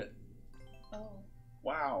beaten it. Oh.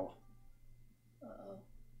 Wow. Uh-oh.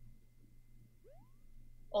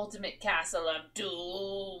 Ultimate castle of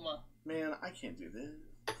doom. Man, I can't do this.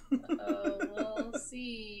 We'll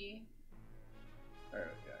see. Alright,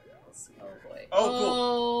 yeah, let's see. Oh boy. Oh, cool.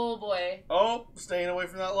 Oh boy. Oh, staying away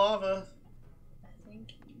from that lava. I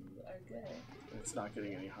think you are good. It's not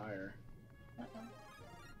getting any higher. Uh-oh.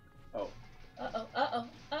 Oh. Uh-oh, uh-oh,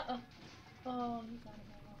 uh-oh. Oh, you got him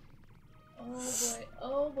all. Oh boy,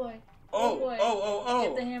 oh boy. Oh, boy. oh.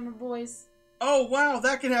 Get the hammer boys. Oh, wow,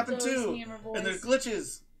 that can happen Those too. hammer boys. And there's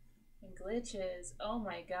glitches. And glitches. Oh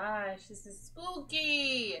my gosh, this is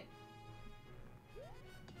spooky.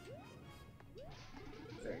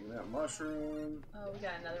 Taking that mushroom. Oh, we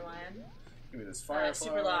got another one. Give me this firefly.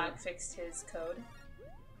 Superlog fixed his code.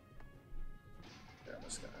 Yeah, I'm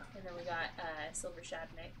just gonna... And then we got Silver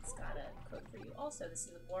Shadnick's got a code for you. Also, this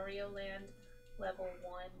is a Wario Land Level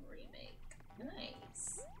 1 remake.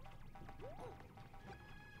 Nice.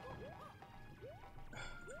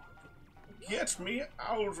 Get me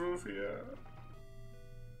out of here.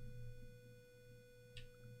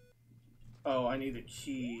 Oh, I need a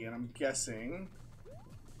key, and I'm guessing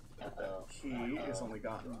that key is only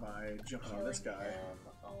gotten by jumping on this guy. Him.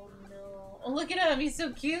 Oh no. Oh, look at him. He's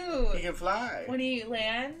so cute. He can fly. When he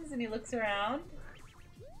lands and he looks around.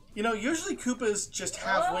 You know, usually Koopas just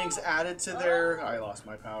have wings added to their... I lost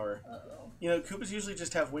my power. Uh-oh. You know, Koopas usually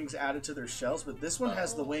just have wings added to their shells, but this one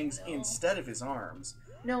has the wings instead of his arms.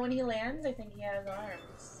 No, when he lands, I think he has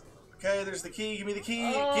arms. Okay, there's the key. Give me the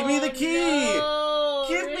key. Oh, Give me the key. No.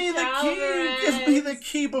 Give me the key. Give me the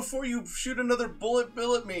key before you shoot another bullet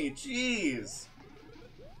bill at me. Jeez.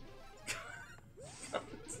 God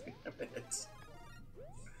damn it.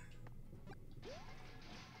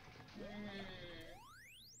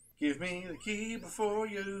 Give me the key before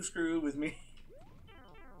you screw with me.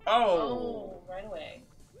 Oh. Oh, right away.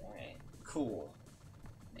 Alright. Cool.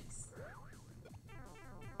 Nice.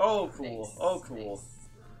 Oh, cool. Nice. Oh, cool. Nice.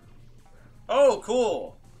 Oh,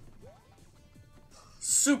 cool.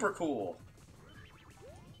 Super cool.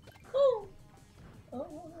 Ooh.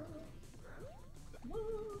 Oh.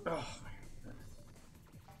 Ooh. Oh, man.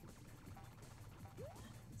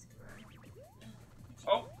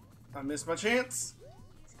 Oh, I missed my chance.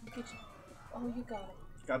 Oh, you got him.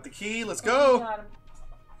 Got the key. Let's You go. got him.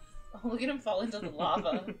 Oh, look at him fall into the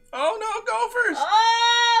lava. Oh, no. Gophers.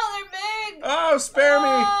 Oh, they're big. Oh, spare me.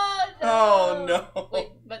 No. Oh, no. Wait,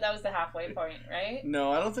 but that was the halfway point, right?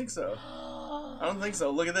 No, I don't think so. I don't think so.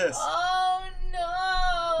 Look at this. Oh no!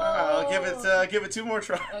 I'll give it 2 more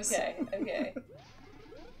tries. Okay, okay.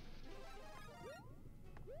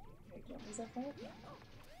 Is that fire?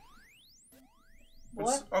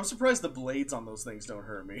 What? I'm surprised the blades on those things don't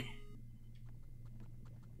hurt me.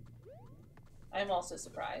 I'm also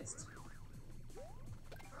surprised.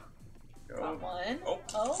 Go. Got one. Oh.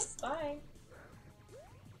 Oh, bye.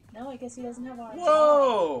 No, I guess he doesn't have arms.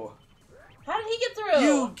 Whoa! How did he get through?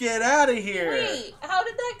 You get out of here! Wait, how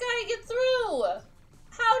did that guy get through?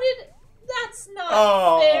 How did... That's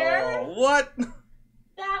Oh, not fair. what?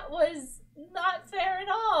 That was not fair at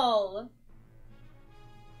all.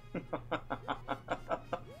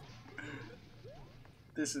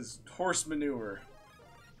 This is horse manure.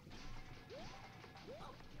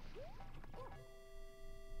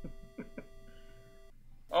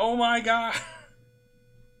 Oh my god!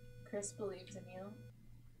 Chris believes in you.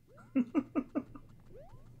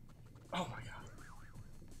 Oh my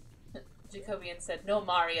god. Jacobian said, no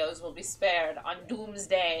Marios will be spared on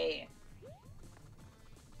Doomsday.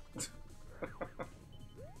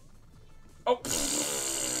 Oh!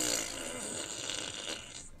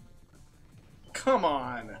 Come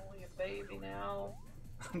on! Oh, you baby now.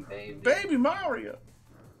 Baby. Baby Mario!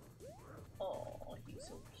 Oh, he's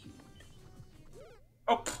so cute.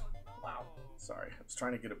 Oh! Wow. Sorry, I was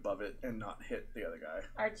trying to get above it and not hit the other guy.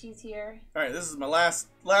 Archie's here. Alright, this is my last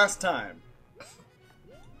time.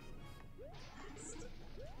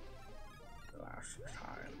 The last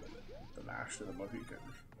time. The last of the Mohicans.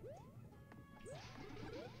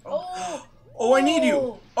 Oh! Oh, I need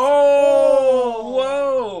you! Oh!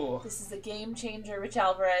 Whoa! This is a game changer, Rich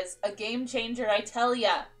Alvarez. A game changer, I tell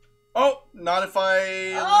ya. Oh! Not if I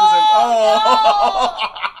lose him. Oh!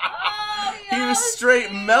 Oh! No! He was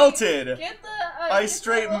straight melted. Get the, I get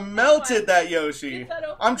straight that melted Okamon. that Yoshi. Get that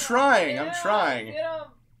Okamon. I'm trying. Get I'm him. trying. Get him.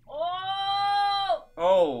 Oh!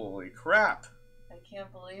 Holy crap. I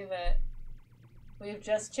can't believe it. We've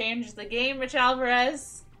just changed the game, Rich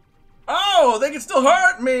Alvarez. Oh, they can still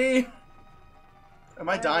hurt me. Am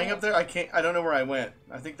I dying up there? I can't. I don't know where I went.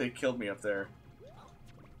 I think they killed me up there.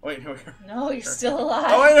 Wait, no. No, you're still alive.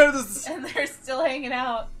 Oh, I know this. And they're still hanging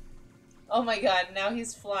out. Oh my god, now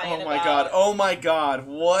he's flying Oh my about. god. Oh my god.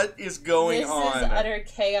 What is going on? This is utter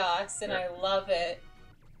chaos, and I love it.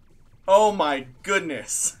 Oh my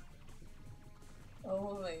goodness.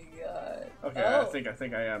 Oh my god. Okay, Oh. I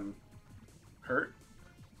think I am hurt.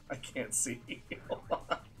 I can't see. Hold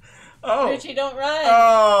on. Oh. Richie, don't run.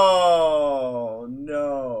 Oh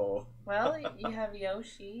no. Well, you have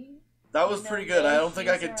Yoshi. That was pretty good. I don't think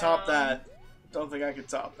I Yoshi's could top around. that. Don't think I could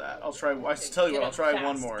top that. I'll try. I tell you what. I'll try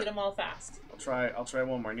one more. Get them all fast. I'll try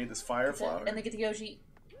one more. I need this fire flower. And then get the Yoshi.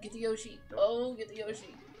 Get the Yoshi. Oh, get the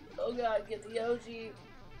Yoshi. Oh god, get the Yoshi.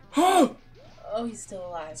 Oh, he's still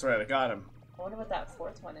alive. That's right. I got him. I wonder what that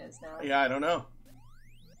fourth one is now. Yeah, I don't know.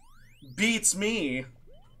 Beats me.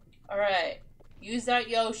 Alright. Use that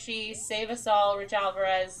Yoshi. Save us all, Rich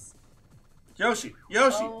Alvarez. Yoshi.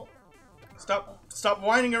 Oh, Stop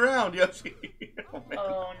whining around, Yoshi. Oh, man.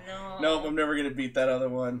 oh no. Nope, I'm never gonna beat that other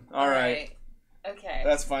one. All right. Okay.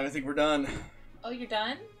 That's fine. I think we're done. Oh, you're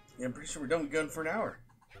done? Yeah, I'm pretty sure we're done. We've gone for an hour.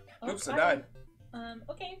 Oh, Oops, I died.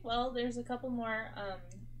 Okay, well, there's a couple more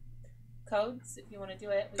codes if you want to do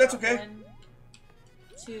it. That's okay. 1,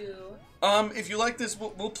 2. If you like this,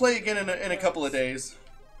 we'll play again in a couple of days.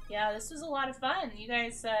 Yeah, this was a lot of fun. You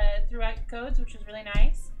guys threw out your codes, which was really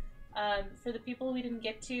nice. For the people we didn't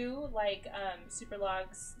get to, like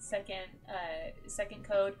Superlog's second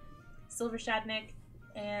code, Silver Shadnik,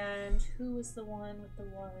 and who was the one with the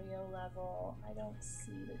Wario level? I don't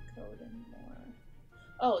see the code anymore.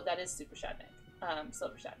 Oh, that is Super Shadnik,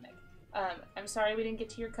 Silver Shadnik. I'm sorry we didn't get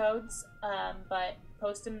to your codes, but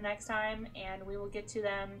post them next time, and we will get to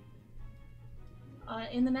them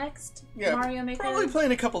in the next Mario Maker. Probably play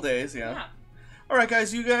in a couple days, yeah. Alright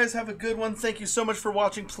guys, you guys have a good one. Thank you so much for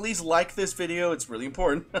watching. Please like this video. It's really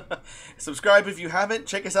important. Subscribe if you haven't.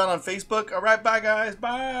 Check us out on Facebook. Alright, bye guys.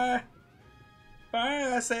 Bye.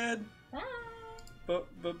 Bye, I said. Bye.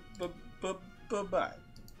 Bye.